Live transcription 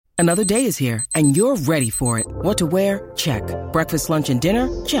Another day is here, and you're ready for it. What to wear? Check. Breakfast, lunch, and dinner?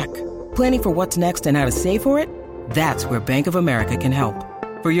 Check. Planning for what's next and how to save for it? That's where Bank of America can help.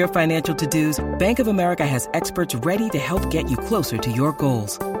 For your financial to-dos, Bank of America has experts ready to help get you closer to your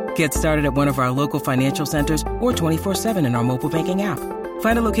goals. Get started at one of our local financial centers or 24/7 in our mobile banking app.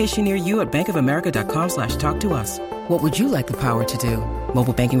 Find a location near you at bankofamerica.com/talktous. What would you like the power to do?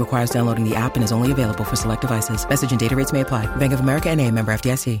 Mobile banking requires downloading the app and is only available for select devices. Message and data rates may apply. Bank of America N.A., member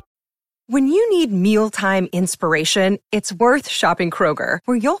FDIC. When you need mealtime inspiration, it's worth shopping Kroger,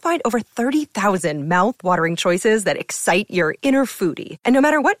 where you'll find over 30,000 mouth-watering choices that excite your inner foodie. And no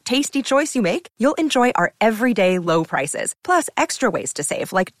matter what tasty choice you make, you'll enjoy our everyday low prices, plus extra ways to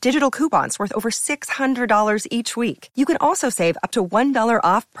save, like digital coupons worth over $600 each week. You can also save up to $1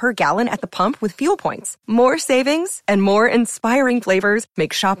 off per gallon at the pump with fuel points. More savings and more inspiring flavors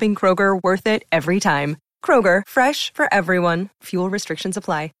make shopping Kroger worth it every time. Kroger, fresh for everyone. Fuel restrictions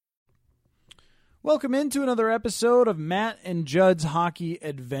apply. Welcome into another episode of Matt and Judd's Hockey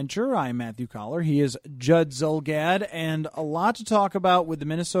Adventure. I'm Matthew Collar. He is Judd Zulgad, and a lot to talk about with the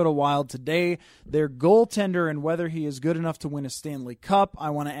Minnesota Wild today. Their goaltender and whether he is good enough to win a Stanley Cup. I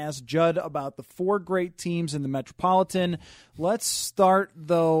want to ask Judd about the 4 great teams in the Metropolitan. Let's start,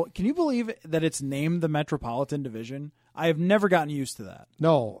 though. Can you believe that it's named the Metropolitan Division? I have never gotten used to that.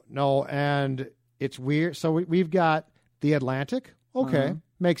 No, and it's weird. So we've got the Atlantic. Okay,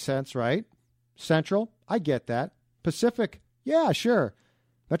 makes sense, right? Central, I get that. Pacific, yeah, sure.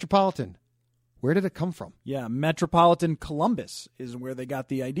 Metropolitan, where did it come from? Yeah, Metropolitan Columbus is where they got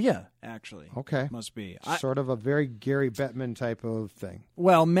the idea, actually. Okay. Must be. Sort of a very Gary Bettman type of thing.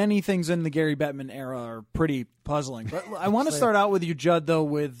 Well, many things in the Gary Bettman era are pretty puzzling. But I want to start out with you, Judd, though,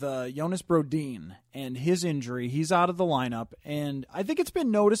 with Jonas Brodin and his injury. He's out of the lineup, and I think it's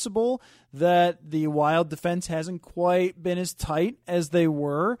been noticeable that the Wild defense hasn't quite been as tight as they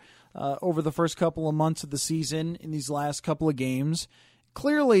were over the first couple of months of the season in these last couple of games.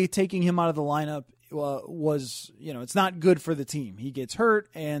 Clearly, taking him out of the lineup was, it's not good for the team. He gets hurt,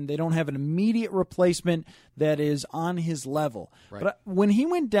 and they don't have an immediate replacement that is on his level. Right. But when he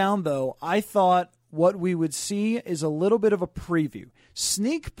went down, though, I thought what we would see is a little bit of a preview.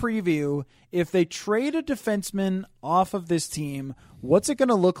 Sneak preview, if they trade a defenseman off of this team, what's it going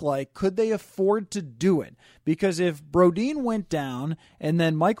to look like? Could they afford to do it? Because if Brodin went down and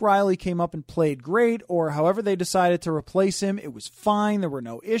then Mike Riley came up and played great, or however they decided to replace him, it was fine, there were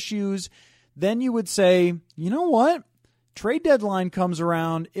no issues, then you would say, you know what? Trade deadline comes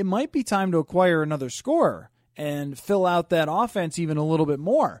around, it might be time to acquire another scorer and fill out that offense even a little bit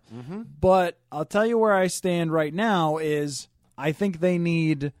more. Mm-hmm. But I'll tell you where I stand right now is I think they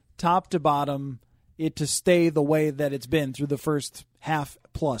need top to bottom it to stay the way that it's been through the first half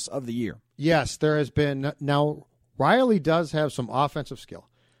plus of the year. Yes, there has been. Now, Riley does have some offensive skill,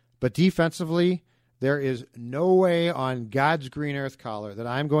 but defensively, there is no way on God's green earth, Collar, that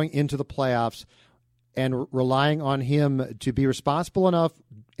I'm going into the playoffs and relying on him to be responsible enough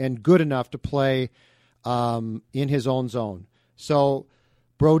and good enough to play in his own zone. So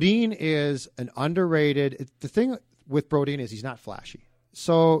Brodin is an underrated. The thing with Brodin is he's not flashy.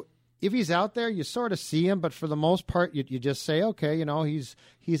 So if he's out there, you sort of see him, but for the most part, you just say, okay,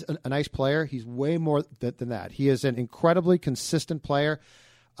 he's a nice player. He's way more than that. He is an incredibly consistent player.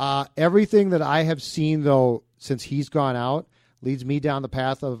 Everything that I have seen, though, since he's gone out, leads me down the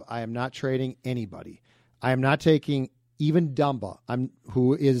path of I am not trading anybody. I am not taking even Dumba,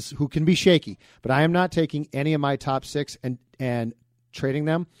 who can be shaky, but I am not taking any of my top 6 and trading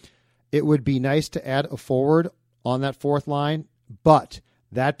them. It would be nice to add a forward on that fourth line, but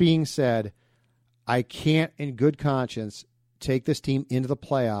that being said, I can't in good conscience take this team into the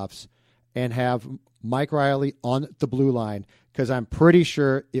playoffs and have Mike Riley on the blue line because I'm pretty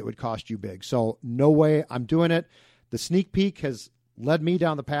sure it would cost you big. So no way I'm doing it. The sneak peek has led me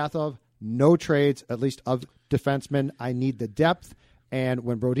down the path of no trades, at least of defensemen. I need the depth, and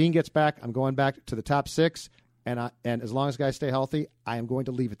when Brodin gets back, I'm going back to the top 6, and as long as guys stay healthy, I am going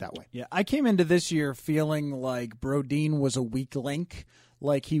to leave it that way. Yeah, I came into this year feeling like Brodin was a weak link,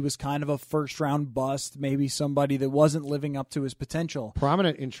 like he was kind of a first-round bust, maybe somebody that wasn't living up to his potential.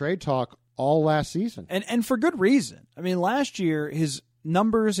 Prominent in trade talk all last season. And for good reason. I mean, last year, his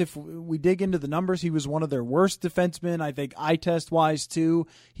numbers, if we dig into the numbers, he was one of their worst defensemen. I think eye test-wise, too.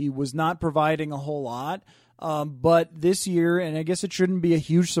 He was not providing a whole lot. But this year, and I guess it shouldn't be a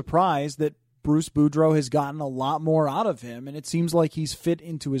huge surprise that Bruce Boudreau has gotten a lot more out of him, and it seems like he's fit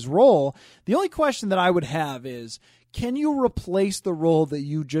into his role. The only question that I would have is, can you replace the role that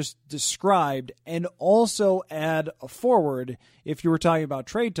you just described and also add a forward if you were talking about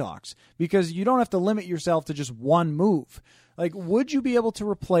trade talks? Because you don't have to limit yourself to just one move. Like, would you be able to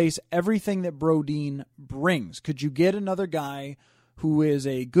replace everything that Brodin brings? Could you get another guy who is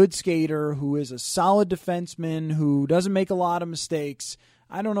a good skater, who is a solid defenseman, who doesn't make a lot of mistakes?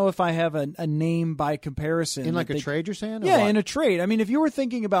 I don't know if I have a name by comparison. In like a trade, you're saying? Yeah, in a trade. I mean, if you were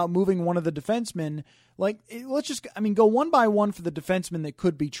thinking about moving one of the defensemen, like, let's just, go one by one for the defensemen that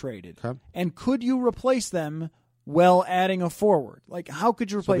could be traded. Okay. And could you replace them while adding a forward? Like, how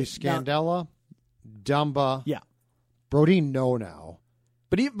could you replace? Scandella, Dumba. Yeah. Brodin, no now.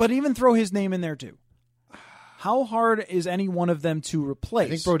 But even throw his name in there, too. How hard is any one of them to replace? I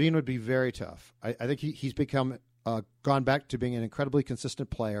think Brodin would be very tough. I think he's become gone back to being an incredibly consistent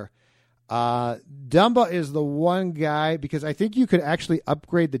player. Dumba is the one guy, because I think you could actually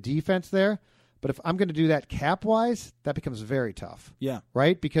upgrade the defense there. But if I'm going to do that cap-wise, that becomes very tough. Yeah.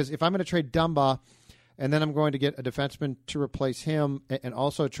 Right? Because if I'm going to trade Dumba and then I'm going to get a defenseman to replace him and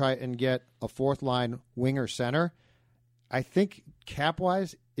also try and get a fourth-line winger center, I think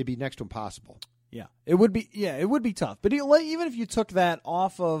cap-wise it'd be next to impossible. Yeah, it would be. Yeah, it would be tough. But even if you took that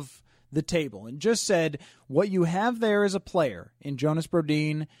off of the table and just said what you have there as a player in Jonas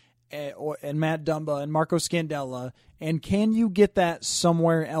Brodin and Matt Dumba and Marco Scandella, and can you get that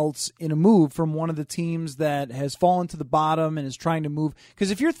somewhere else in a move from one of the teams that has fallen to the bottom and is trying to move?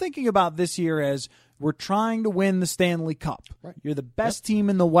 Because if you're thinking about this year as we're trying to win the Stanley Cup. Right. You're the best team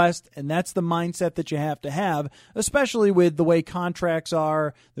in the West, and that's the mindset that you have to have, especially with the way contracts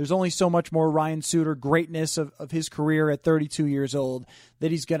are. There's only so much more Ryan Suter greatness of his career at 32 years old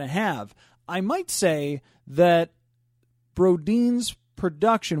that he's going to have. I might say that Brodin's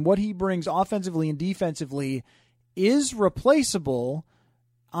production, what he brings offensively and defensively, is replaceable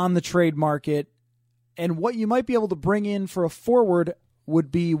on the trade market, and what you might be able to bring in for a forward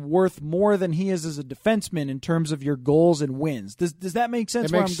would be worth more than he is as a defenseman in terms of your goals and wins. Does that make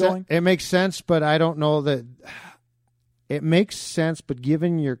sense where I'm going? It makes sense, but I don't know that it makes sense. But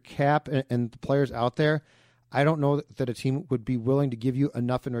given your cap and the players out there, I don't know that a team would be willing to give you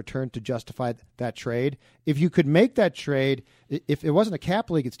enough in return to justify that trade. If you could make that trade, if it wasn't a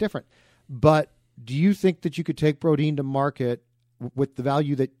cap league, it's different. But do you think that you could take Brodin to market with the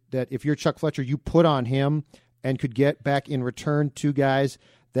value that if you're Chuck Fletcher, you put on him and could get back in return two guys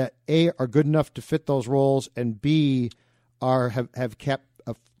that A, are good enough to fit those roles, and B, have cap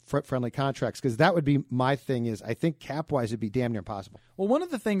friendly contracts? Because that would be my thing. Is I think cap wise it'd be damn near impossible. Well, one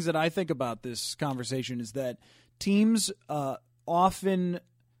of the things that I think about this conversation is that teams often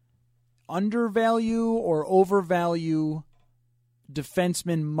undervalue or overvalue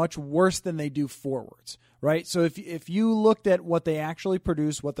defensemen much worse than they do forwards, right? So if you looked at what they actually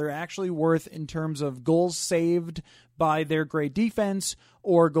produce, what they're actually worth in terms of goals saved by their great defense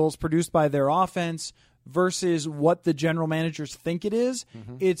or goals produced by their offense versus what the general managers think it is,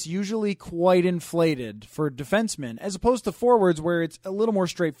 it's usually quite inflated for defensemen, as opposed to forwards where it's a little more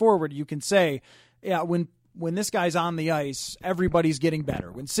straightforward. You can say, yeah, when this guy's on the ice, everybody's getting better.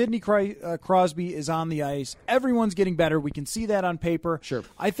 When Sidney Crosby is on the ice, everyone's getting better. We can see that on paper. Sure.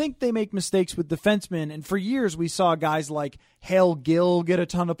 I think they make mistakes with defensemen, and for years we saw guys like Hale Gill get a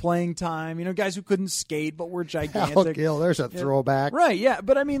ton of playing time. You know, guys who couldn't skate but were gigantic. Hale Gill, there's a throwback. Right, yeah.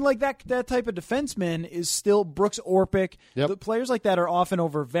 But I mean, like that type of defenseman is still Brooks Orpik. Yep. The players like that are often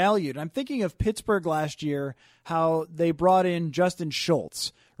overvalued. I'm thinking of Pittsburgh last year, how they brought in Justin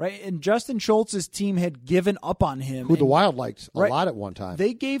Schultz. Right, and Justin Schultz's team had given up on him. Who the Wild liked a lot at one time.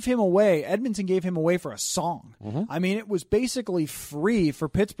 They gave him away. Edmonton gave him away for a song. I mean, it was basically free for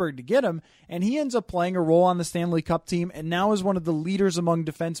Pittsburgh to get him, and he ends up playing a role on the Stanley Cup team and now is one of the leaders among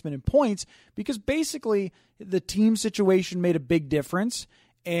defensemen in points because basically the team situation made a big difference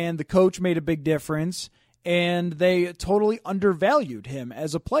and the coach made a big difference, and they totally undervalued him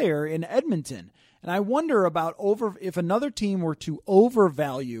as a player in Edmonton. And I wonder about if another team were to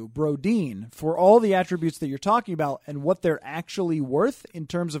overvalue Brodin for all the attributes that you're talking about and what they're actually worth in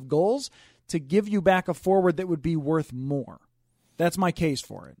terms of goals to give you back a forward that would be worth more. That's my case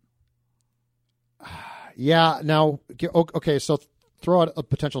for it. Yeah. Now, okay, so throw out a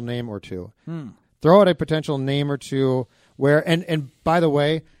potential name or two. Throw out a potential name or two where, and by the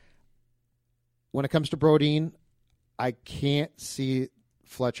way, when it comes to Brodin, I can't see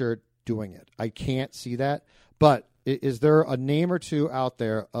Fletcher doing it. I can't see that. But is there a name or two out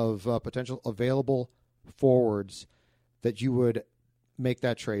there of potential available forwards that you would make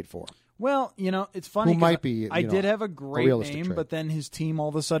that trade for? Well, you know, it's funny. Who might be? I did have a great name, trade. but then his team all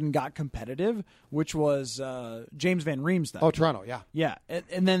of a sudden got competitive, which was James Van Riemsdyk. Oh, Toronto, yeah. Yeah,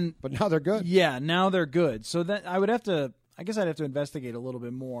 and then. But now they're good. Yeah, now they're good. So that I would have to I guess I'd have to investigate a little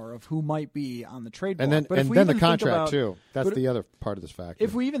bit more of who might be on the trade block. And then, but if we the even contract, think about, too. That's the other part of this factor.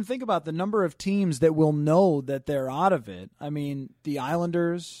 If we even think about the number of teams that will know that they're out of it, I mean, the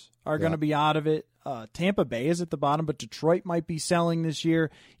Islanders are going to be out of it. Tampa Bay is at the bottom, but Detroit might be selling this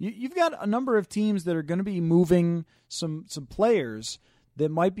year. You've got a number of teams that are going to be moving some players that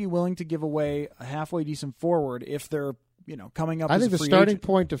might be willing to give away a halfway decent forward if they're coming up. I as think a the free starting agent.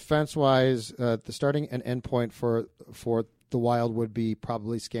 point defense-wise, the starting and end point for the Wild would be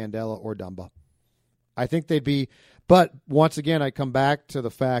probably Scandella or Dumba. I think they'd be, but once again, I come back to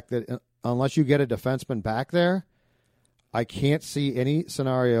the fact that unless you get a defenseman back there, I can't see any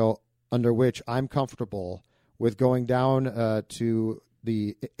scenario under which I'm comfortable with going down to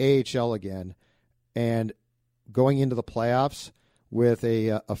the AHL again and going into the playoffs with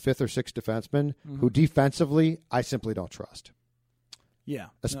a fifth or sixth defenseman who defensively I simply don't trust. Yeah.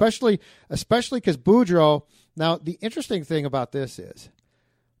 Especially because Boudreau. Now, the interesting thing about this is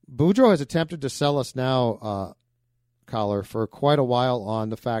Boudreau has attempted to sell us now, Collar, for quite a while on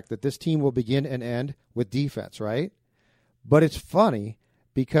the fact that this team will begin and end with defense, right? But it's funny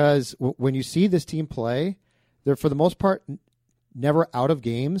because when you see this team play, they're for the most part never out of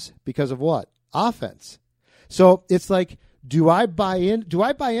games because of what? Offense. So it's like, do I buy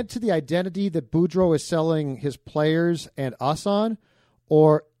into the identity that Boudreau is selling his players and us on,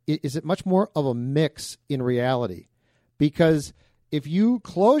 or is it much more of a mix in reality? Because if you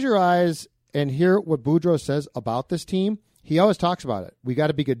close your eyes and hear what Boudreau says about this team, he always talks about it. We got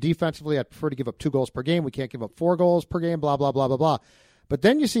to be good defensively. I prefer to give up 2 goals per game. We can't give up 4 goals per game, blah, blah, blah, blah, blah. But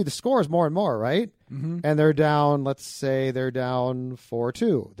then you see the scores more and more, right? Mm-hmm. And they're down, let's say they're down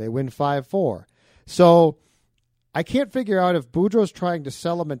 4-2. They win 5-4. So I can't figure out if Boudreau's trying to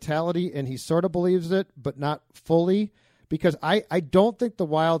sell a mentality and he sort of believes it, but not fully, because I don't think the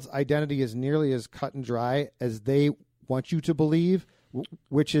Wild's identity is nearly as cut and dry as they want you to believe,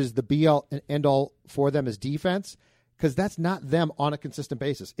 which is the be-all and end-all for them is defense, because that's not them on a consistent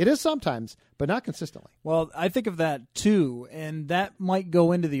basis. It is sometimes, but not consistently. Well, I think of that too, and that might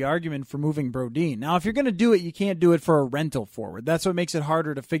go into the argument for moving Brodin. Now, if you're going to do it, you can't do it for a rental forward. That's what makes it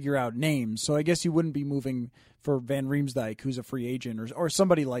harder to figure out names. So I guess you wouldn't be moving for Van Riemsdyk, who's a free agent, or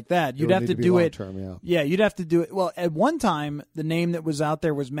somebody like that. You'd have to do it. Yeah, you'd have to do it. Well, at one time, the name that was out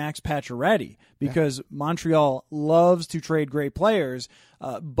there was Max Pacioretty, because Montreal loves to trade great players.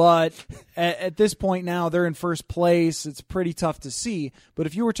 But at this point now, they're in first place. It's pretty tough to see. But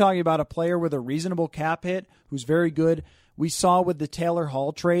if you were talking about a player with a reasonable cap hit who's very good, we saw with the Taylor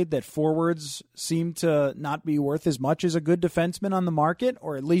Hall trade that forwards seem to not be worth as much as a good defenseman on the market,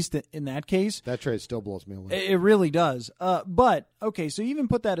 or at least in that case. That trade still blows me away. It really does. But, okay, so even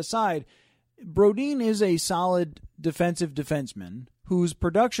put that aside, Brodin is a solid defensive defenseman whose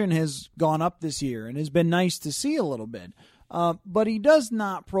production has gone up this year and has been nice to see a little bit. But he does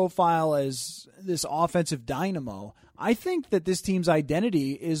not profile as this offensive dynamo. I think that this team's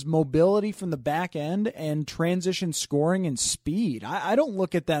identity is mobility from the back end and transition scoring and speed. I don't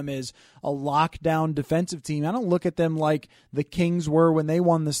look at them as a lockdown defensive team. I don't look at them like the Kings were when they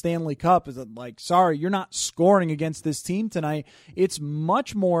won the Stanley Cup. It's like, sorry, you're not scoring against this team tonight. It's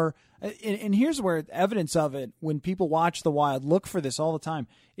much more, and here's where evidence of it, when people watch the Wild, look for this all the time,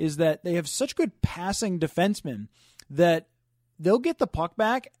 is that they have such good passing defensemen that they'll get the puck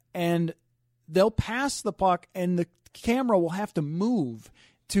back and they'll pass the puck, and the camera will have to move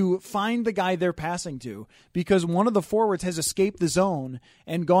to find the guy they're passing to because one of the forwards has escaped the zone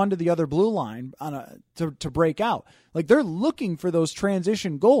and gone to the other blue line to break out. Like, they're looking for those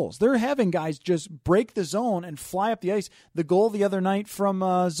transition goals. They're having guys just break the zone and fly up the ice. The goal the other night from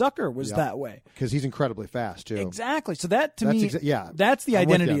Zucker was that way. Because he's incredibly fast, too. Exactly. So that, to me, that's the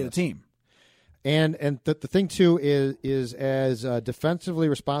identity of the team. And the thing, too, is as defensively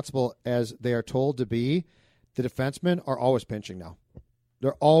responsible as they are told to be, the defensemen are always pinching now.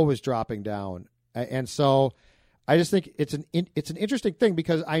 They're always dropping down. And so I just think it's an interesting thing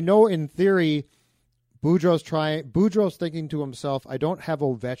because I know in theory Boudreau's thinking to himself, I don't have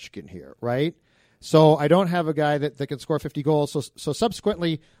Ovechkin here, right? So I don't have a guy that can score 50 goals. So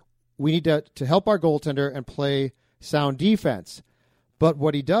subsequently, we need to help our goaltender and play sound defense. But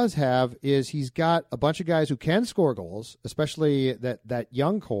what he does have is he's got a bunch of guys who can score goals, especially that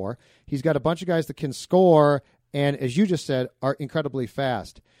young core. He's got a bunch of guys that can score and, as you just said, are incredibly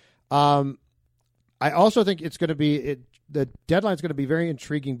fast. I also think it's going to be the deadline is going to be very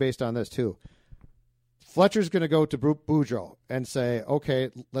intriguing based on this too. Fletcher's going to go to Boudreau and say,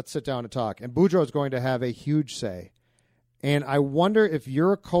 okay, let's sit down and talk. And Boudreau is going to have a huge say. And I wonder if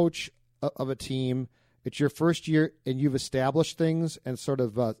you're a coach of a team, it's your first year and you've established things and sort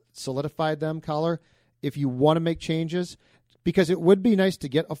of solidified them, Collar, if you want to make changes, because it would be nice to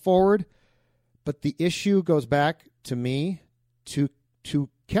get a forward, but the issue goes back to me to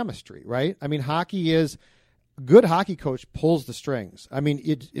chemistry, right? I mean, hockey is a good hockey coach pulls the strings. I mean,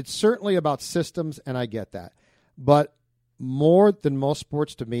 it's certainly about systems, and I get that. But more than most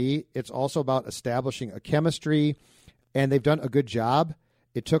sports to me, it's also about establishing a chemistry, and they've done a good job.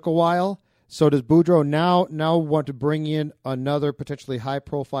 It took a while. So does Boudreau now want to bring in another potentially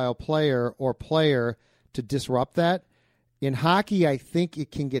high-profile player to disrupt that? In hockey, I think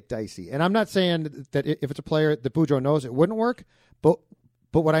it can get dicey. And I'm not saying that if it's a player that Boudreau knows it wouldn't work, but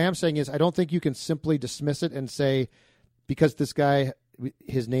what I am saying is I don't think you can simply dismiss it and say, because this guy,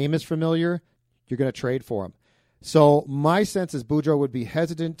 his name is familiar, you're going to trade for him. So my sense is Boudreau would be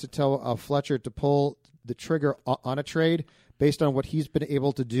hesitant to tell Fletcher to pull the trigger on a trade based on what he's been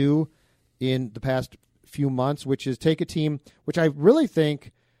able to do in the past few months, which is take a team, which I really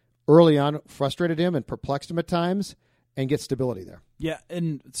think early on frustrated him and perplexed him at times, and get stability there. Yeah,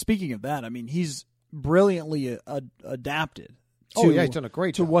 and speaking of that, I mean, he's brilliantly adapted. He's done a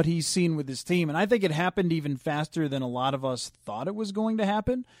great job to what he's seen with his team. And I think it happened even faster than a lot of us thought it was going to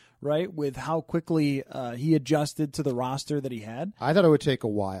happen, right, with how quickly he adjusted to the roster that he had. I thought it would take a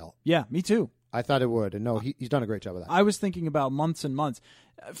while. Yeah, me too. I thought it would, and no, he's done a great job of that. I was thinking about months and months.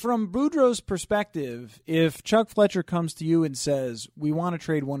 From Boudreau's perspective, if Chuck Fletcher comes to you and says, we want to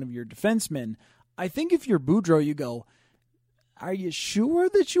trade one of your defensemen, I think if you're Boudreau, you go, are you sure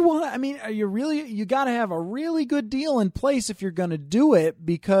that you want to? I mean, you got to have a really good deal in place if you're going to do it,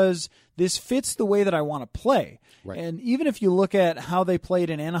 because this fits the way that I want to play. Right. And even if you look at how they played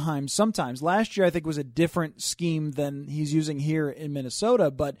in Anaheim sometimes, last year I think was a different scheme than he's using here in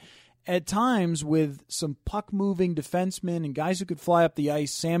Minnesota, but at times with some puck-moving defensemen and guys who could fly up the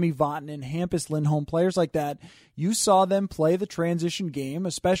ice, Sammy Vatanen, Hampus Lindholm, players like that, you saw them play the transition game,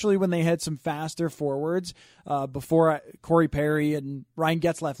 especially when they had some faster forwards before Corey Perry and Ryan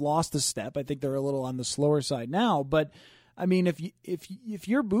Getzlaf lost a step. I think they're a little on the slower side now, but I mean, if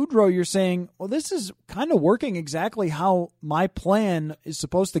you're Boudreau, you're saying, well, this is kind of working exactly how my plan is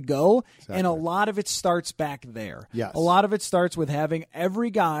supposed to go, exactly. And a lot of it starts back there. Yes. A lot of it starts with having every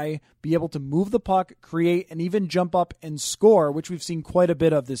guy be able to move the puck, create, and even jump up and score, which we've seen quite a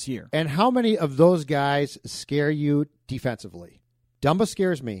bit of this year. And how many of those guys scare you defensively? Dumba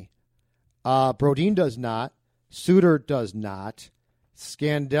scares me. Brodin does not. Suter does not.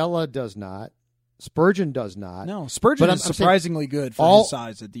 Scandella does not. Spurgeon does not. No, Spurgeon is surprisingly good for his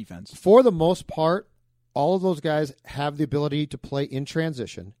size at defense. For the most part, all of those guys have the ability to play in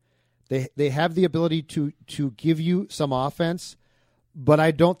transition. They have the ability to give you some offense, but I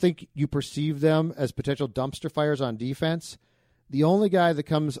don't think you perceive them as potential dumpster fires on defense. The only guy that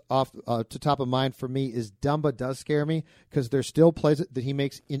comes off to top of mind for me is Dumba does scare me, because there's still plays that he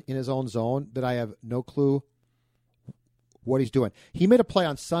makes in his own zone that I have no clue what he's doing. He made a play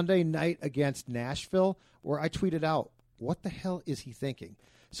on Sunday night against Nashville where I tweeted out, what the hell is he thinking?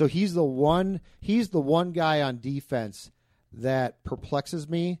 So he's the one guy on defense that perplexes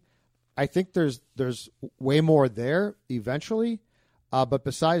me. I think there's way more there eventually. But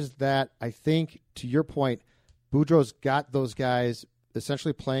besides that, I think, to your point, Boudreau's got those guys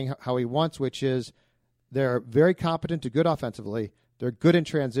essentially playing how he wants, which is they're very competent to good offensively. They're good in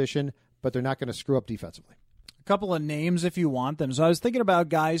transition, but they're not going to screw up defensively. A couple of names if you want them. So I was thinking about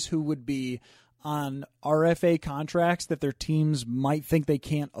guys who would be on RFA contracts that their teams might think they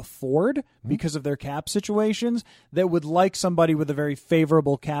can't afford because of their cap situations, that would like somebody with a very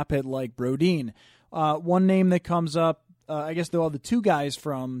favorable cap hit like Brodin. One name that comes up, I guess the two guys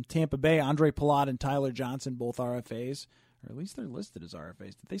from Tampa Bay, Andre Palat and Tyler Johnson, both RFAs. Or at least they're listed as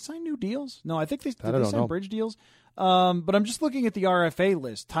RFAs. Did they sign new deals? No, I think they signed bridge deals. But I'm just looking at the RFA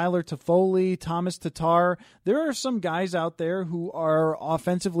list. Tyler Toffoli, Thomas Tatar. There are some guys out there who are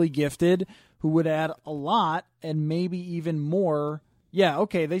offensively gifted who would add a lot and maybe even more. Yeah,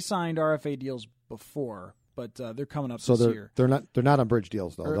 okay, they signed RFA deals before, but they're coming up this year. They're not on bridge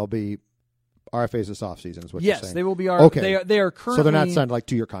deals, though. They'll be RFAs this offseason is what you're saying. Yes, they will be okay. They are currently... So they're not signed like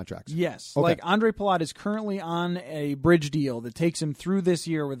 2-year contracts. Yes. Okay. Like Andre Palat is currently on a bridge deal that takes him through this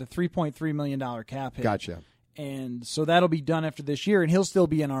year with a $3.3 million cap hit. Gotcha. And so that'll be done after this year, and he'll still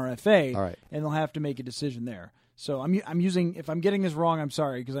be an RFA. All right. And they'll have to make a decision there. So I'm using, if I'm getting this wrong, I'm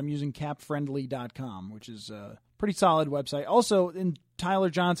sorry, because I'm using capfriendly.com, which is a pretty solid website. Also, in Tyler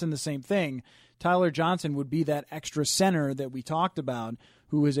Johnson, the same thing. Tyler Johnson would be that extra center that we talked about,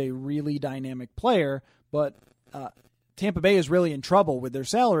 who is a really dynamic player, but Tampa Bay is really in trouble with their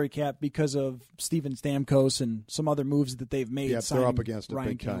salary cap because of Steven Stamkos and some other moves that they've made. Yeah, they're up against Ryan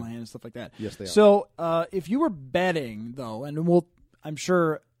big Callahan time and stuff like that. Yes, they are. So if you were betting, though, and I'm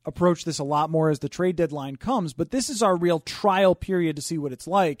sure approach this a lot more as the trade deadline comes, but this is our real trial period to see what it's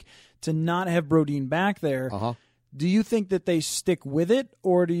like to not have Brodin back there. Do you think that they stick with it,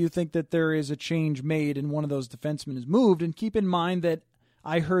 or do you think that there is a change made and one of those defensemen is moved? And keep in mind that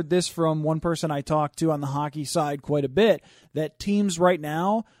I heard this from one person I talked to on the hockey side quite a bit, that teams right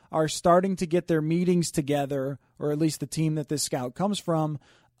now are starting to get their meetings together, or at least the team that this scout comes from,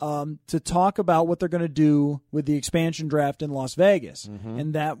 to talk about what they're going to do with the expansion draft in Las Vegas.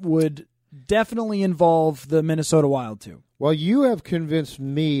 And that would definitely involve the Minnesota Wild too. Well, you have convinced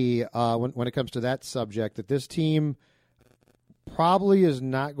me when it comes to that subject that this team probably is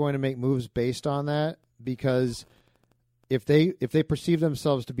not going to make moves based on that, because if they perceive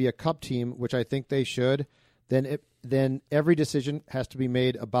themselves to be a cup team, which I think they should, then every decision has to be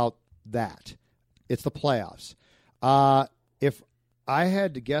made about that. It's the playoffs. If I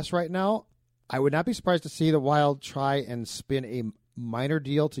had to guess right now, I would not be surprised to see the Wild try and spin a minor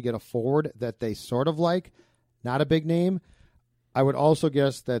deal to get a forward that they sort of like, not a big name. I would also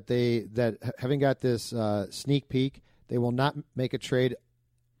guess that having got this sneak peek, they will not make a trade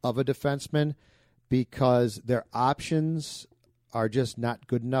of a defenseman because their options are just not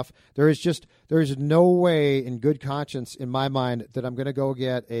good enough. There is no way in good conscience in my mind that I'm going to go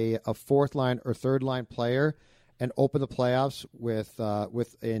get a fourth line or third line player and open the playoffs with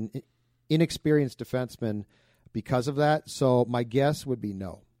an inexperienced defenseman because of that. So my guess would be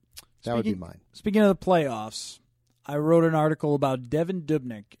no. That would be mine. Speaking of the playoffs, I wrote an article about Devin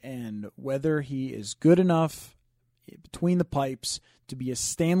Dubnyk and whether he is good enough between the pipes to be a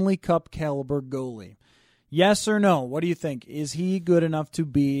Stanley Cup caliber goalie. Yes or no? What do you think? Is he good enough to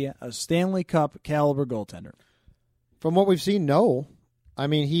be a Stanley Cup caliber goaltender? From what we've seen, no. I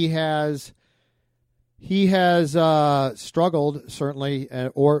mean, he has struggled certainly,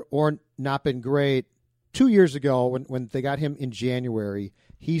 or not been great. 2 years ago, when they got him in January,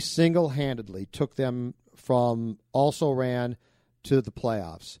 he single-handedly took them from also-ran to the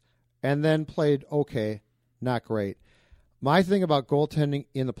playoffs, and then played okay, not great. My thing about goaltending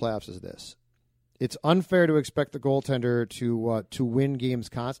in the playoffs is this. It's unfair to expect the goaltender to win games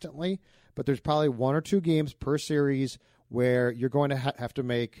constantly, but there's probably one or two games per series where you're going to have to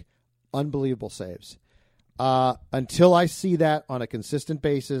make unbelievable saves. Until I see that on a consistent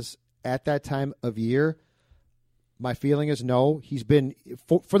basis at that time of year, my feeling is no. He's been,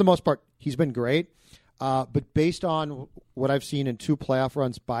 for the most part, he's been great. But based on what I've seen in 2 playoff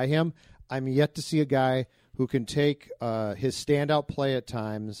runs by him, I'm yet to see a guy who can take his standout play at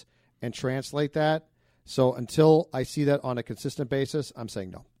times and translate that. So until I see that on a consistent basis, I'm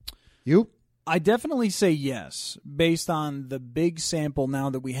saying no. You? I definitely say yes, based on the big sample now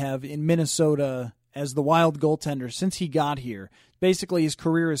that we have in Minnesota as the Wild goaltender since he got here. Basically, his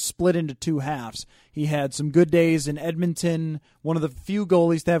career is split into 2 halves. He had some good days in Edmonton, one of the few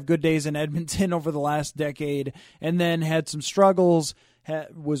goalies to have good days in Edmonton over the last decade, and then had some struggles,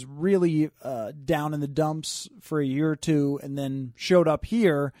 was really down in the dumps for a year or two, and then showed up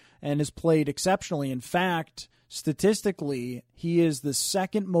here and has played exceptionally. In fact, statistically, he is the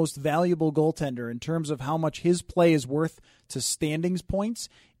second most valuable goaltender in terms of how much his play is worth to standings points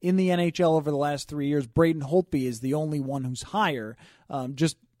in the NHL over the last 3 years. Braden Holtby is the only one who's higher,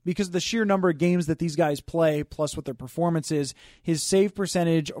 just because of the sheer number of games that these guys play, plus what their performance is. His save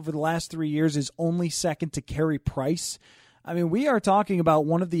percentage over the last 3 years is only second to Carey Price. I mean, we are talking about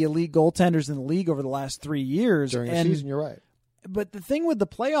one of the elite goaltenders in the league over the last 3 years. During a season, you're right. But the thing with the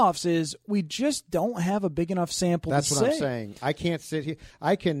playoffs is we just don't have a big enough sample That's to what I'm saying. I can't sit here.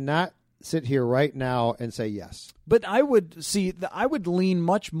 I cannot sit here right now and say yes. But I would lean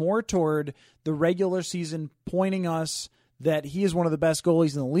much more toward the regular season pointing us that he is one of the best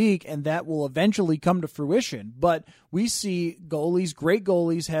goalies in the league, and that will eventually come to fruition. But we see goalies, great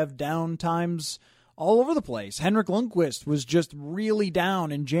goalies, have down times all over the place. Henrik Lundqvist was just really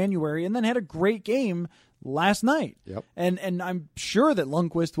down in January and then had a great game last night. Yep. And I'm sure that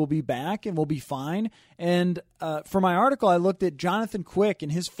Lundqvist will be back and will be fine. And for my article, I looked at Jonathan Quick in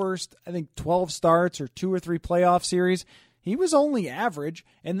his first, I think, 12 starts or 2 or 3 playoff series. He was only average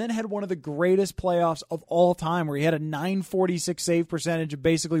and then had one of the greatest playoffs of all time where he had a .946 save percentage and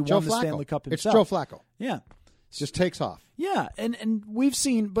basically won the Stanley Cup himself. It's Joe Flacco. Yeah. It just takes off. Yeah, and we've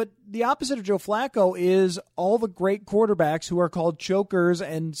seen, but the opposite of Joe Flacco is all the great quarterbacks who are called chokers,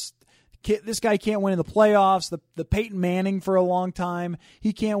 and this guy can't win in the playoffs. The Peyton Manning for a long time,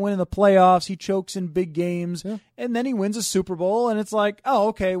 he can't win in the playoffs. He chokes in big games, and then he wins a Super Bowl, and it's like, oh,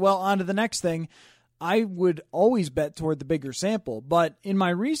 okay, well, on to the next thing. I would always bet toward the bigger sample, but in my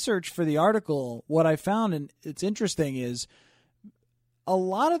research for the article, what I found, and it's interesting, is a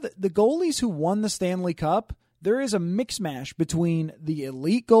lot of the goalies who won the Stanley Cup there is a mix mash between the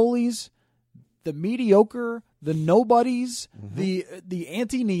elite goalies, the mediocre, the nobodies, the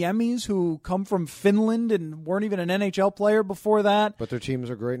Antti Niemis who come from Finland and weren't even an NHL player before that. But their teams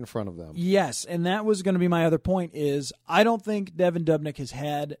are great in front of them. Yes, and that was going to be my other point is I don't think Devan Dubnyk has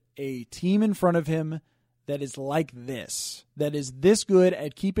had a team in front of him that is like this, that is this good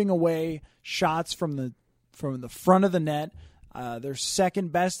at keeping away shots from the front of the net. They're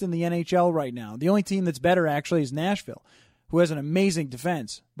second best in the NHL right now. The only team that's better actually is Nashville, who has an amazing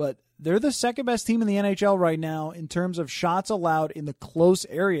defense, but they're the second best team in the NHL right now in terms of shots allowed in the close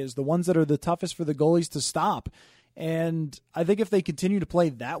areas, the ones that are the toughest for the goalies to stop. And I think if they continue to play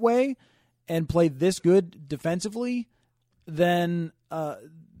that way and play this good defensively, then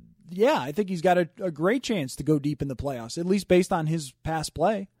I think he's got a great chance to go deep in the playoffs, at least based on his past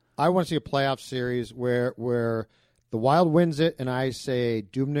play. I want to see a playoff series where the Wild wins it, and I say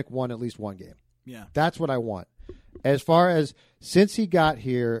Dubnyk won at least one game. Yeah, that's what I want. As far as since he got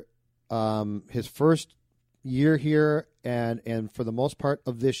here, his first year here, and for the most part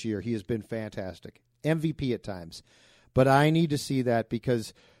of this year, he has been fantastic. MVP at times. But I need to see that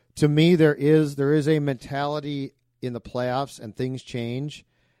because to me there is a mentality in the playoffs and things change,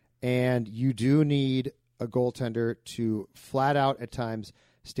 and you do need a goaltender to flat out at times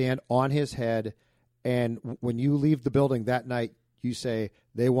stand on his head, and when you leave the building that night, you say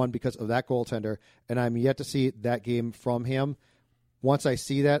they won because of that goaltender, and I'm yet to see that game from him. Once I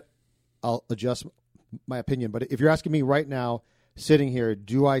see that, I'll adjust my opinion. But if you're asking me right now, sitting here,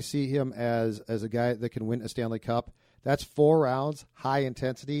 do I see him as a guy that can win a Stanley Cup? That's 4 rounds, high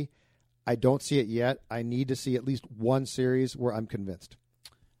intensity. I don't see it yet. I need to see at least one series where I'm convinced.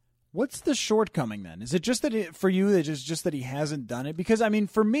 What's the shortcoming then? Is it just that for you, it's just that he hasn't done it? Because, I mean,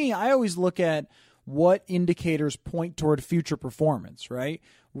 for me, I always look at what indicators point toward future performance, right?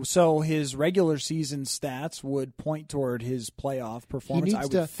 So his regular season stats would point toward his playoff performance, I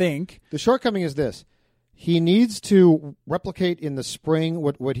would think. The shortcoming is this. He needs to replicate in the spring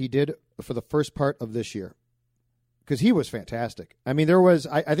what he did for the first part of this year, because he was fantastic. I mean, there was,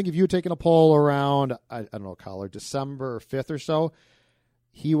 I think if you had taken a poll around, I don't know, Collar, December 5th or so,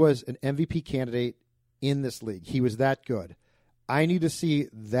 he was an MVP candidate in this league. He was that good. I need to see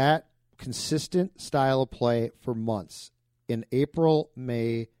that consistent style of play for months in April,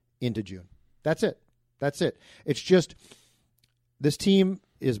 May, into June. That's it. It's just this team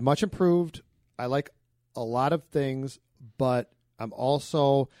is much improved. I like a lot of things, but I'm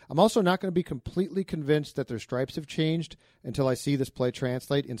also not going to be completely convinced that their stripes have changed until I see this play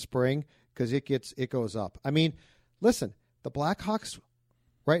translate in spring, because it goes up. I mean, listen, the Blackhawks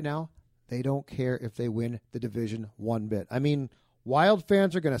right now, they don't care if they win the division one bit. I mean, Wild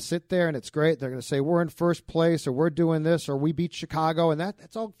fans are going to sit there and it's great. They're going to say we're in first place or we're doing this or we beat Chicago, and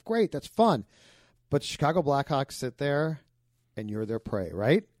that's all great. That's fun. But Chicago Blackhawks sit there and you're their prey,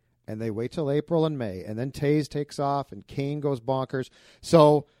 right? And they wait till April and May, and then Taves takes off and Kane goes bonkers.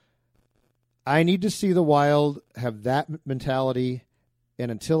 So I need to see the Wild have that mentality,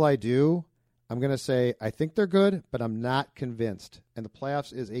 and until I do, I'm going to say I think they're good, but I'm not convinced. And the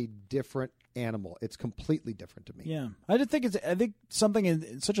playoffs is a different animal. It's completely different to me. Yeah. I think something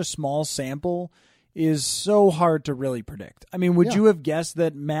in such a small sample is so hard to really predict. I mean, would you have guessed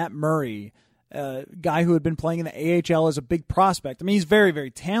that Matt Murray, a guy who had been playing in the AHL as a big prospect, I mean, he's very,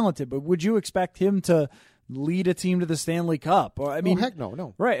 very talented, but would you expect him to lead a team to the Stanley Cup? Or, I mean, heck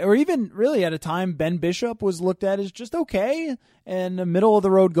no. Right. Or even really at a time, Ben Bishop was looked at as just okay and a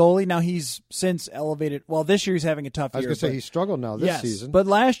middle-of-the-road goalie. Now he's since elevated. Well, this year he's having a tough year. I was going to say he's struggled now this season. But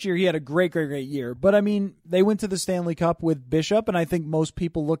last year he had a great year. But, I mean, they went to the Stanley Cup with Bishop, and I think most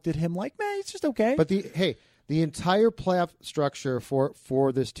people looked at him like, man, he's just okay. But the entire playoff structure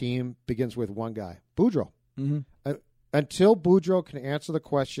for this team begins with one guy, Boudreau. Mm-hmm. Until Boudreau can answer the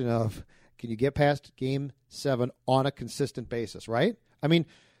question of, can you get past Game 7 on a consistent basis, right? I mean,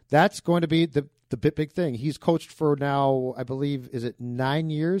 that's going to be the big thing. He's coached for now, I believe, is it 9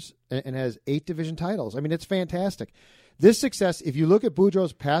 years, and has 8 division titles. I mean, it's fantastic. This success, if you look at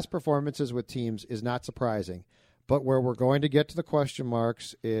Boudreau's past performances with teams, is not surprising. But where we're going to get to the question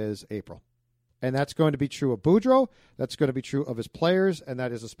marks is April. And that's going to be true of Boudreau. That's going to be true of his players, and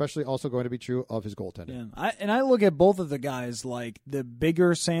that is especially also going to be true of his goaltender. Yeah. I look at both of the guys like the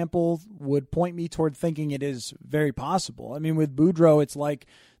bigger sample would point me toward thinking it is very possible. I mean, with Boudreau, it's like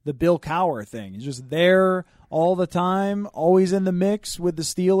the Bill Cowher thing. He's just there all the time, always in the mix with the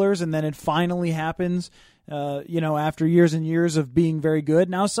Steelers, and then it finally happens after years and years of being very good.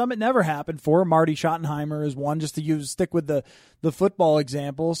 Now, some it never happened for. Marty Schottenheimer is one, just to stick with the football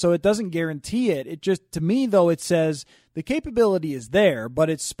example. So it doesn't guarantee it. It just, to me, though, it says the capability is there, but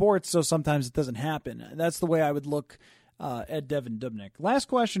it's sports, so sometimes it doesn't happen. That's the way I would look at Devin Dubnyk. Last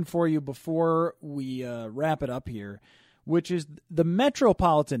question for you before we wrap it up here, which is the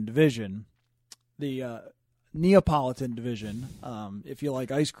Metropolitan Division, the Neapolitan Division, if you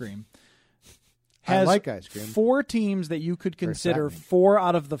like ice cream. I like ice cream. 4 teams that you could consider 4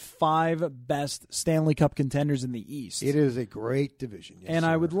 out of the 5 best Stanley Cup contenders in the East. It is a great division. Yes, and sir.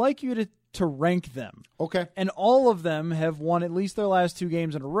 I would like you to rank them. Okay. And all of them have won at least their last 2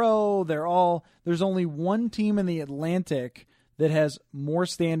 games in a row. There's only one team in the Atlantic that has more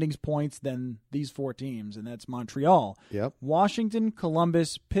standings points than these 4 teams, and that's Montreal. Yep. Washington,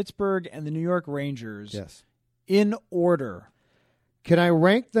 Columbus, Pittsburgh, and the New York Rangers. Yes. In order. Can I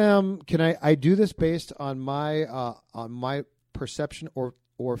rank them? Can I do this based on my perception or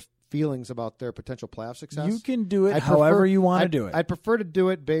feelings about their potential playoff success? You can do it however you want to do it. I'd prefer to do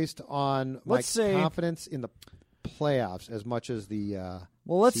it based on Let's my say, confidence in the playoffs as much as the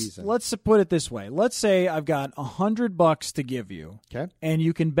season. Let's put it this way. Let's say I've got $100 to give you. Okay. And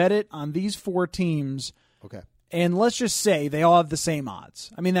you can bet it on these 4 teams. Okay. And let's just say they all have the same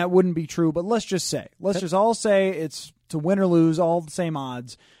odds. I mean, that wouldn't be true, but let's just say. Let's just all say it's to win or lose, all the same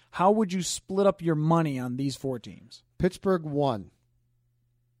odds. How would you split up your money on these 4 teams? Pittsburgh won.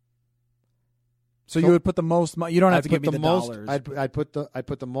 So you would put the most money. You don't have to give me the most, dollars. I'd put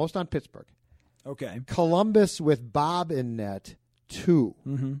the most on Pittsburgh. Okay. Columbus with Bob in net, 2.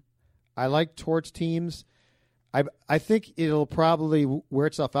 Mm-hmm. I like Torts teams. I think it'll probably wear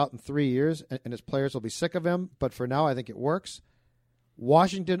itself out in 3 years, and his players will be sick of him. But for now, I think it works.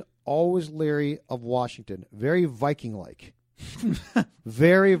 Washington, always leery of Washington. Very Viking-like.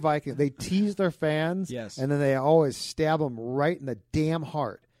 Very Viking. They tease their fans, yes, and then they always stab them right in the damn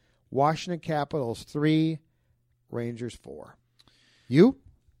heart. Washington Capitals 3, Rangers 4. You?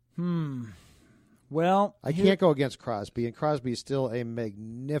 Well, I can't go against Crosby, and Crosby is still a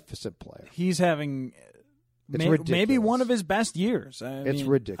magnificent player. He's having maybe one of his best years. It's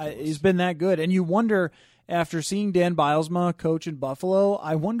ridiculous. He's been that good. And you wonder, after seeing Dan Bylsma coach in Buffalo,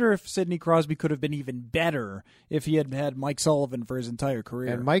 I wonder if Sidney Crosby could have been even better if he had had Mike Sullivan for his entire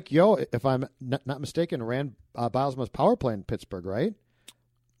career. And Mike Yeo, if I'm not mistaken, ran Bylsma's power play in Pittsburgh, right?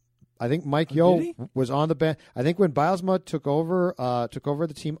 I think Mike Yeo was on the bench. I think when Bylsma took over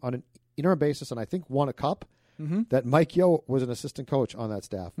the team on an interim basis, and I think won a cup, that Mike Yeo was an assistant coach on that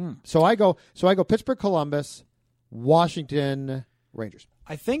staff. So I go Pittsburgh, Columbus, Washington, Rangers.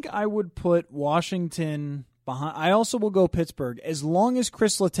 I think I would put Washington behind. I also will go Pittsburgh as long as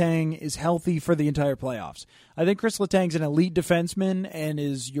Chris Letang is healthy for the entire playoffs. I think Chris Letang's an elite defenseman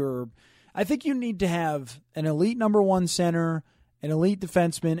and I think you need to have an elite number 1 center, an elite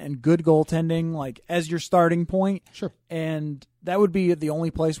defenseman, and good goaltending, like as your starting point. Sure. And that would be the only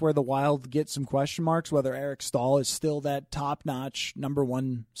place where the Wild get some question marks, whether Eric Stahl is still that top-notch number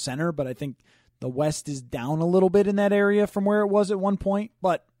 1 center. But I think the West is down a little bit in that area from where it was at one point.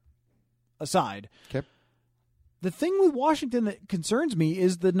 But aside, okay. The thing with Washington that concerns me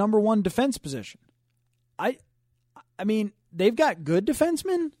is the number 1 defense position. I mean, they've got good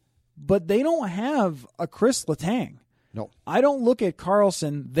defensemen, but they don't have a Chris Letang. No, I don't look at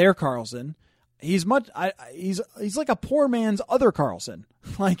Carlson, their Carlson. He's like a poor man's other Carlson.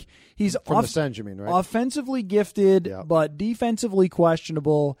 Like he's from the Sens, you mean, right? Offensively gifted, but defensively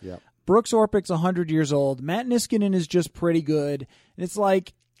questionable. Yep. Brooks Orpik's 100 years old. Matt Niskanen is just pretty good. And it's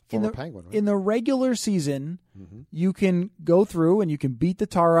like Penguin, right? In the regular season, you can go through and you can beat the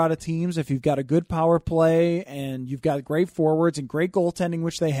tar out of teams if you've got a good power play and you've got great forwards and great goaltending,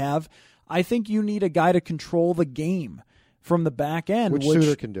 which they have. I think you need a guy to control the game from the back end. Which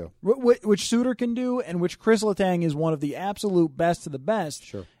Suter can do. Which Suter can do, and which Chris Letang is one of the absolute best of the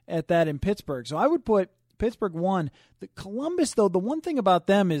best at that in Pittsburgh. So I would put Pittsburgh 1. The Columbus, though, the one thing about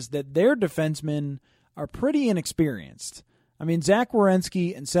them is that their defensemen are pretty inexperienced. I mean, Zach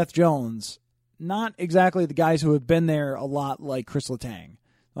Werenski and Seth Jones, not exactly the guys who have been there a lot like Chris Letang.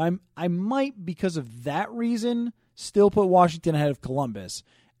 I might, because of that reason, still put Washington ahead of Columbus.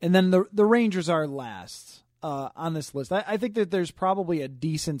 And then the Rangers are last on this list. I think that there's probably a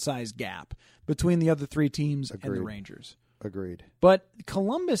decent-sized gap between the other 3 teams and the Rangers. Agreed. But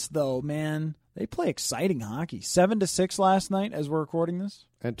Columbus, though, man, they play exciting hockey. 7-6 last night as we're recording this.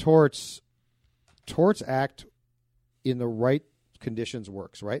 And Torts act in the right conditions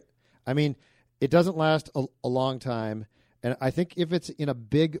works, right? I mean, it doesn't last a long time. And I think if it's in a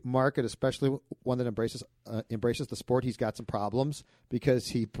big market, especially one that embraces the sport, he's got some problems because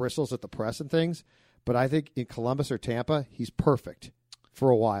he bristles at the press and things. But I think in Columbus or Tampa, he's perfect for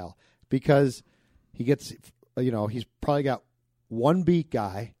a while because he gets, he's probably got one beat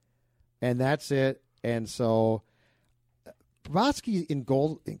guy, and that's it. And so Bobrovsky in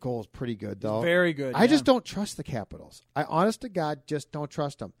goal is pretty good, though. Very good. I just don't trust the Capitals. I, honest to God, just don't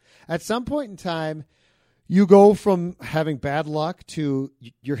trust them. At some point in time, you go from having bad luck to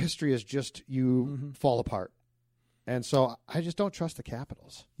your history is just you fall apart. And so I just don't trust the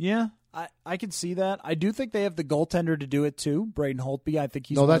Capitals. Yeah, I can see that. I do think they have the goaltender to do it too, Braden Holtby. I think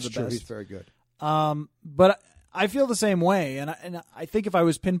he's one of the true. best. He's very good. But I feel the same way, and I think if I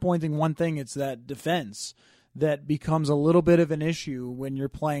was pinpointing one thing, it's that defense that becomes a little bit of an issue when you're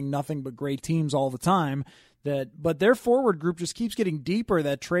playing nothing but great teams all the time. But their forward group just keeps getting deeper.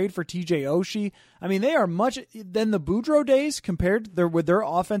 That trade for TJ Oshie, I mean, they are much than the Boudreau days compared with their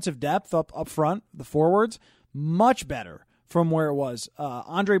offensive depth up front, the forwards, much better from where it was.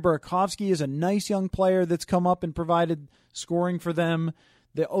 Andrei Burakovsky is a nice young player that's come up and provided scoring for them.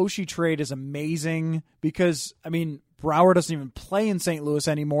 The Oshie trade is amazing because, I mean, Brouwer doesn't even play in St. Louis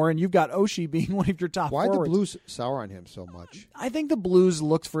anymore, and you've got Oshie being one of your top forwards. Why the Blues sour on him so much? I think the Blues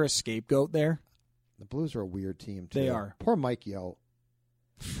looked for a scapegoat there. The Blues are a weird team, too. They are. Poor Mike Yeo.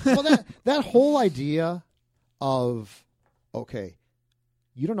 Well, that whole idea of, okay,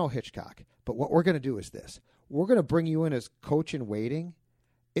 you don't know Hitchcock, but what we're going to do is this. We're going to bring you in as coach in waiting.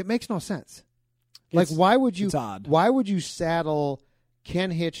 It makes no sense. Why would you? It's odd. Why would you saddle Ken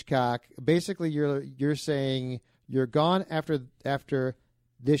Hitchcock? Basically, you're saying you're gone after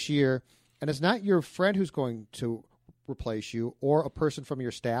this year, and it's not your friend who's going to replace you or a person from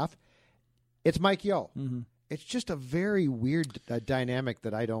your staff. It's Mike Yeo. Mm-hmm. It's just a very weird dynamic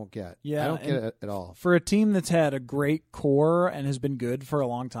that I don't get. Yeah, I don't get it at all. For a team that's had a great core and has been good for a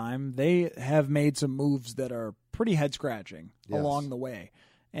long time, they have made some moves that are pretty head-scratching along the way.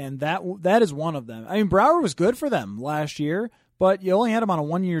 And that is one of them. I mean, Brouwer was good for them last year, but you only had him on a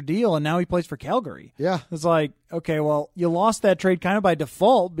one-year deal, and now he plays for Calgary. Yeah. It's like, okay, well, you lost that trade kind of by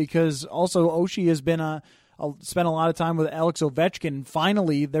default because also Oshie has been spent a lot of time with Alex Ovechkin.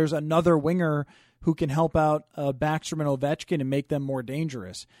 Finally, there's another winger who can help out Backstrom and Ovechkin and make them more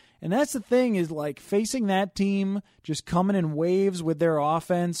dangerous. And that's the thing is, like, facing that team just coming in waves with their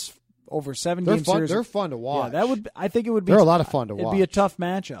offense over 7-game series. They're fun to watch. Yeah, I think it would be. They're a lot of fun to watch. It'd be a tough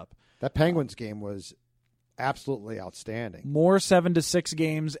matchup. That Penguins game was absolutely outstanding. More 7-6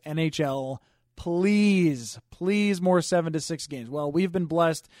 games, NHL. Please, more 7-6 games. Well, we've been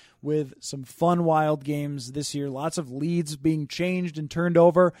blessed with some fun, wild games this year. Lots of leads being changed and turned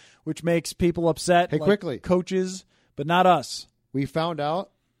over, which makes people upset. Hey, quickly. Coaches, but not us. We found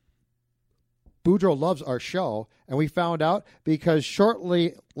out Boudreau loves our show, and we found out because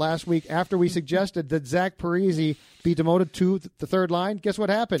shortly last week after we suggested that Zach Parise be demoted to the third line, guess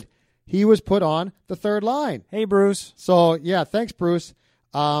what happened? He was put on the third line. Hey, Bruce. So, yeah, thanks, Bruce.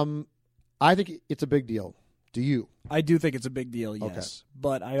 I think it's a big deal. Do you? I do think it's a big deal, yes. Okay.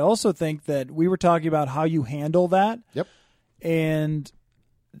 But I also think that we were talking about how you handle that. Yep. And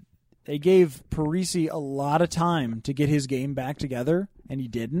they gave Parise a lot of time to get his game back together, and he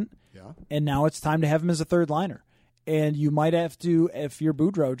didn't. Yeah. And now it's time to have him as a third liner. And you might have to, if you're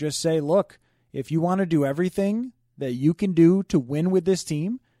Boudreau, just say, look, if you want to do everything that you can do to win with this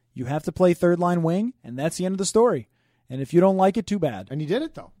team, you have to play third line wing, and that's the end of the story. And if you don't like it, too bad. And he did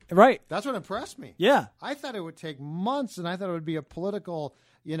it, though. Right. That's what impressed me. Yeah. I thought it would take months, and I thought it would be a political,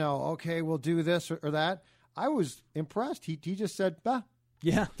 okay, we'll do this or that. I was impressed. He just said,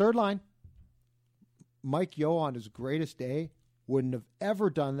 yeah, third line. Mike Yeo on his greatest day wouldn't have ever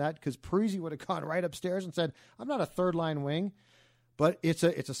done that because Parise would have gone right upstairs and said, I'm not a third line wing. But it's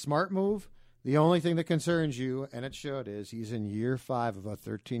a smart move. The only thing that concerns you, and it should, is he's in year 5 of a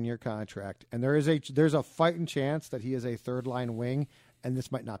 13-year contract, and there's a fighting chance that he is a third-line wing, and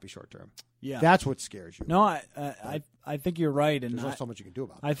this might not be short-term. Yeah, that's what scares you. No, I think you're right, and there's not so much you can do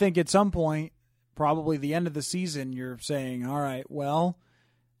about it. I think at some point, probably the end of the season, you're saying, all right, well,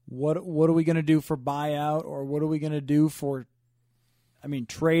 what are we going to do for buyout, or what are we going to do for? I mean,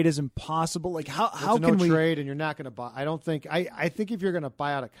 trade is impossible. Like how can we trade and you're not going to buy? I don't think. I think if you're going to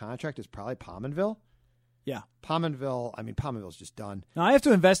buy out a contract, it's probably Pominville. Yeah, Pominville. I mean, Pominville's just done. Now I have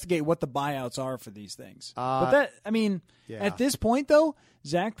to investigate what the buyouts are for these things. But at this point though,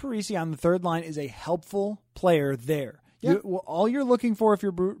 Zach Parise on the third line is a helpful player there. Yeah. All you're looking for if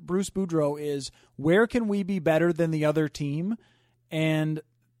you're Bruce Boudreau is where can we be better than the other team, and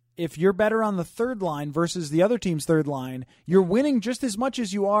if you're better on the third line versus the other team's third line, you're winning just as much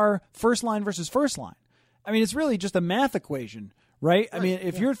as you are first line versus first line. I mean, it's really just a math equation, right? I mean,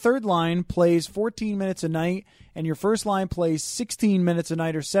 if your third line plays 14 minutes a night and your first line plays 16 minutes a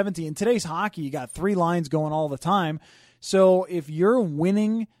night or 17, in today's hockey, you got 3 lines going all the time. So if you're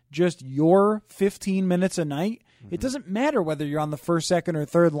winning just your 15 minutes a night, it doesn't matter whether you're on the first, second, or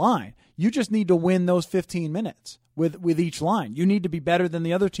third line. You just need to win those 15 minutes with each line. You need to be better than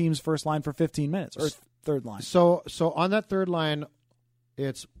the other team's first line for 15 minutes or third line. So on that third line,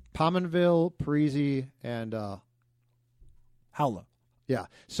 it's Pominville, Parise, and Haula. Yeah.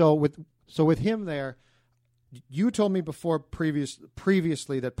 So with him there, you told me before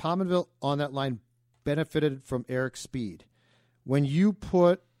previously that Pominville on that line benefited from Eric's speed. When you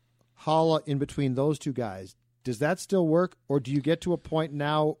put Haula in between those two guys, does that still work, or do you get to a point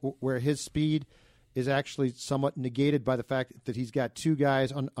now where his speed is actually somewhat negated by the fact that he's got two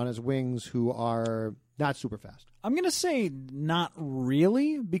guys on his wings who are not super fast? I'm going to say not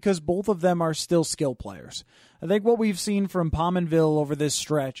really, because both of them are still skill players. I think what we've seen from Pominville over this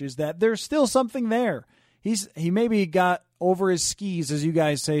stretch is that there's still something there. He maybe got over his skis, as you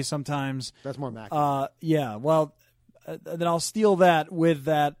guys say sometimes. That's more Mac. Yeah, well, then I'll steal that with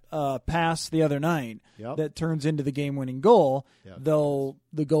that pass the other night that turns into the game-winning goal, though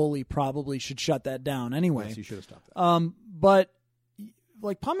the goalie probably should shut that down anyway. Yes, he should have stopped that. But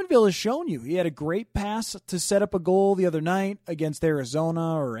like Pominville has shown you, he had a great pass to set up a goal the other night against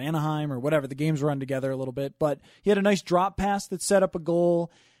Arizona or Anaheim or whatever. The games run together a little bit, but he had a nice drop pass that set up a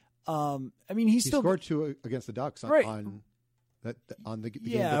goal. I mean, he still scored 2 against the Ducks on the game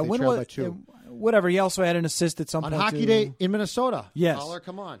that they trailed by 2. Whatever. He also had an assist at some on point Hockey Day in Minnesota. Yes. Holler,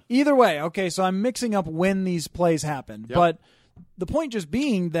 come on. Either way, okay, so I'm mixing up when these plays happen. Yep. But the point just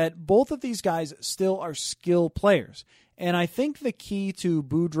being that both of these guys still are skill players. And I think the key to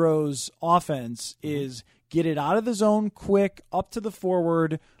Boudreau's offense is get it out of the zone quick, up to the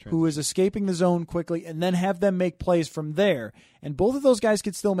forward, who is escaping the zone quickly, and then have them make plays from there. And both of those guys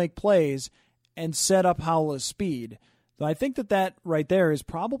could still make plays and set up Haula's speed. So I think that right there is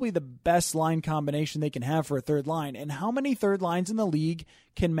probably the best line combination they can have for a third line. And how many third lines in the league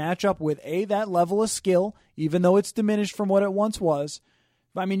can match up with, that level of skill, even though it's diminished from what it once was?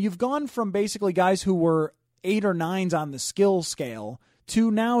 I mean, you've gone from basically guys who were 8 or 9s on the skill scale to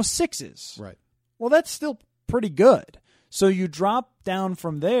now 6s. Right. Well, that's still pretty good. So you drop down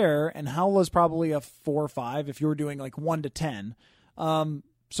from there, and Haula's probably a 4 or 5 if you were doing like 1 to 10.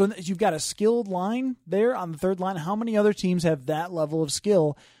 So you've got a skilled line there on the third line. How many other teams have that level of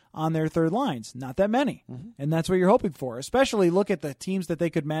skill on their third lines? Not that many. Mm-hmm. And that's what you're hoping for. Especially look at the teams that they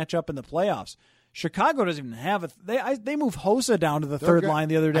could match up in the playoffs. Chicago doesn't even have they moved Hossa down to the third line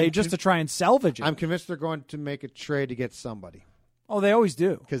the other day just to try and salvage it. I'm convinced they're going to make a trade to get somebody. Oh, they always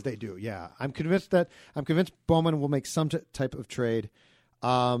do. Because they do, yeah. I'm convinced Bowman will make some type of trade.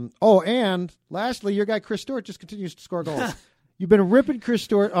 And lastly, your guy Chris Stewart just continues to score goals. You've been ripping Chris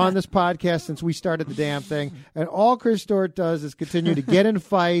Stewart on this podcast since we started the damn thing, and all Chris Stewart does is continue to get in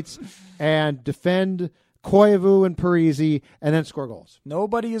fights and defend Koivu and Parise and then score goals.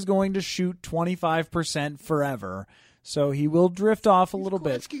 Nobody is going to shoot 25% forever, so he will drift off a little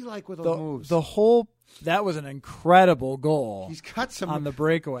bit. Like with those moves. That was an incredible goal. He's got some on the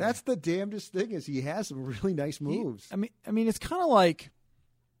breakaway. That's the damnedest thing is he has some really nice moves. I mean, it's kind of like,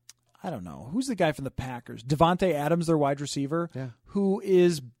 I don't know, who's the guy from the Packers? Devontae Adams, their wide receiver, who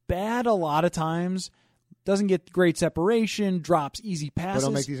is bad a lot of times, doesn't get great separation, drops easy passes. But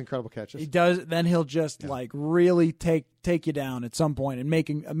he'll make these incredible catches. He does. Then he'll just really take you down at some point and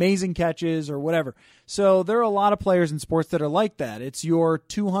making amazing catches or whatever. So there are a lot of players in sports that are like that. It's your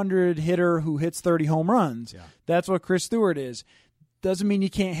 200 hitter who hits 30 home runs. Yeah. That's what Chris Stewart is. Doesn't mean you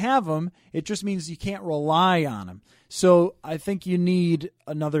can't have him. It just means you can't rely on him. So I think you need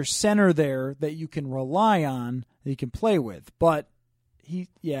another center there that you can rely on, that you can play with. But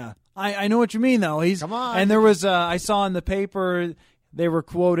I know what you mean, though. Come on. And there was, I saw in the paper, they were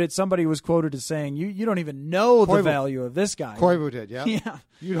quoted, somebody was quoted as saying, you don't even know the value of this guy. Koivu did, yeah?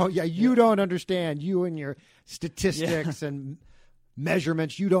 Yeah. You don't understand. You and your statistics and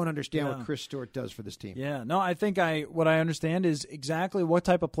measurements, you don't understand what Chris Stewart does for this team. Yeah, no, I think what I understand is exactly what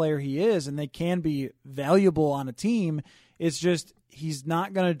type of player he is, and they can be valuable on a team. It's just he's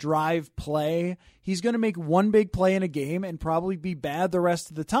not going to drive play. He's going to make one big play in a game and probably be bad the rest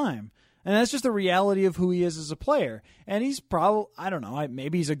of the time. And that's just the reality of who he is as a player. And he's probably, I don't know,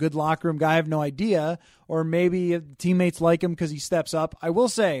 maybe he's a good locker room guy, I have no idea. Or maybe teammates like him because he steps up. I will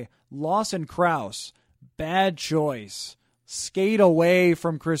say, Lawson Krause, bad choice. Skate away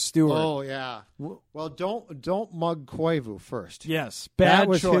from Chris Stewart. Oh, yeah. Well, don't mug Koivu first. Yes, bad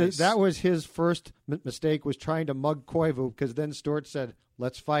choice. That was his first mistake, was trying to mug Koivu, because then Stewart said,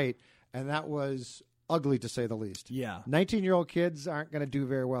 let's fight. And that was ugly to say the least. Yeah. 19-year-old kids aren't going to do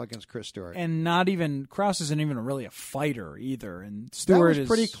very well against Chris Stewart. And Krause isn't even really a fighter either. And That Stewart was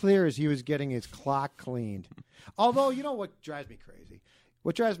pretty clear as he was getting his clock cleaned. Although, you know what drives me crazy?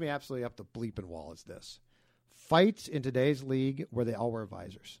 What drives me absolutely up the bleeping wall is this. Fights in today's league where they all wear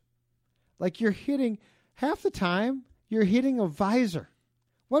visors. Like you're hitting, half the time, you're hitting a visor.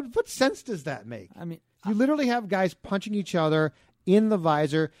 What sense does that make? I mean, you literally have guys punching each other in the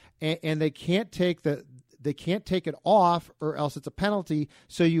visor, and they can't take it off, or else it's a penalty.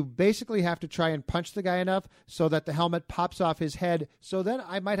 So you basically have to try and punch the guy enough so that the helmet pops off his head. So then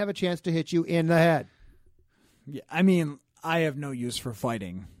I might have a chance to hit you in the head. yeah, I mean, I have no use for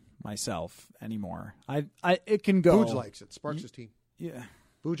fighting myself anymore. It can go. Booge likes it. Sparks his team. Yeah.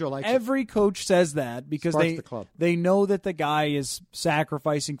 Bujo likes Every coach says that because Sparks the club. they know that the guy is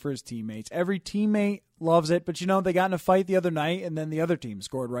sacrificing for his teammates. Every teammate loves it, but they got in a fight the other night and then the other team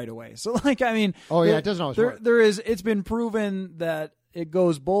scored right away. So it doesn't always work. It's been proven that it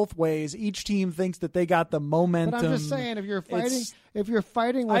goes both ways. Each team thinks that they got the momentum. But I'm just saying, if you're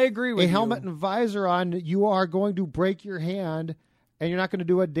fighting with I agree with a helmet you. and visor on, you are going to break your hand, and you're not going to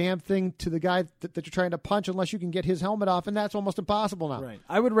do a damn thing to the guy that you're trying to punch unless you can get his helmet off, and that's almost impossible now. Right.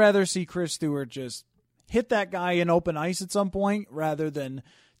 I would rather see Chris Stewart just hit that guy in open ice at some point rather than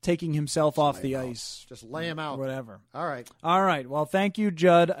taking himself off the ice. Just lay him out. Whatever. All right. All right. Well, thank you,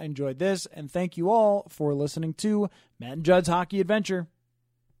 Judd. I enjoyed this, and thank you all for listening to Matt and Judd's Hockey Adventure.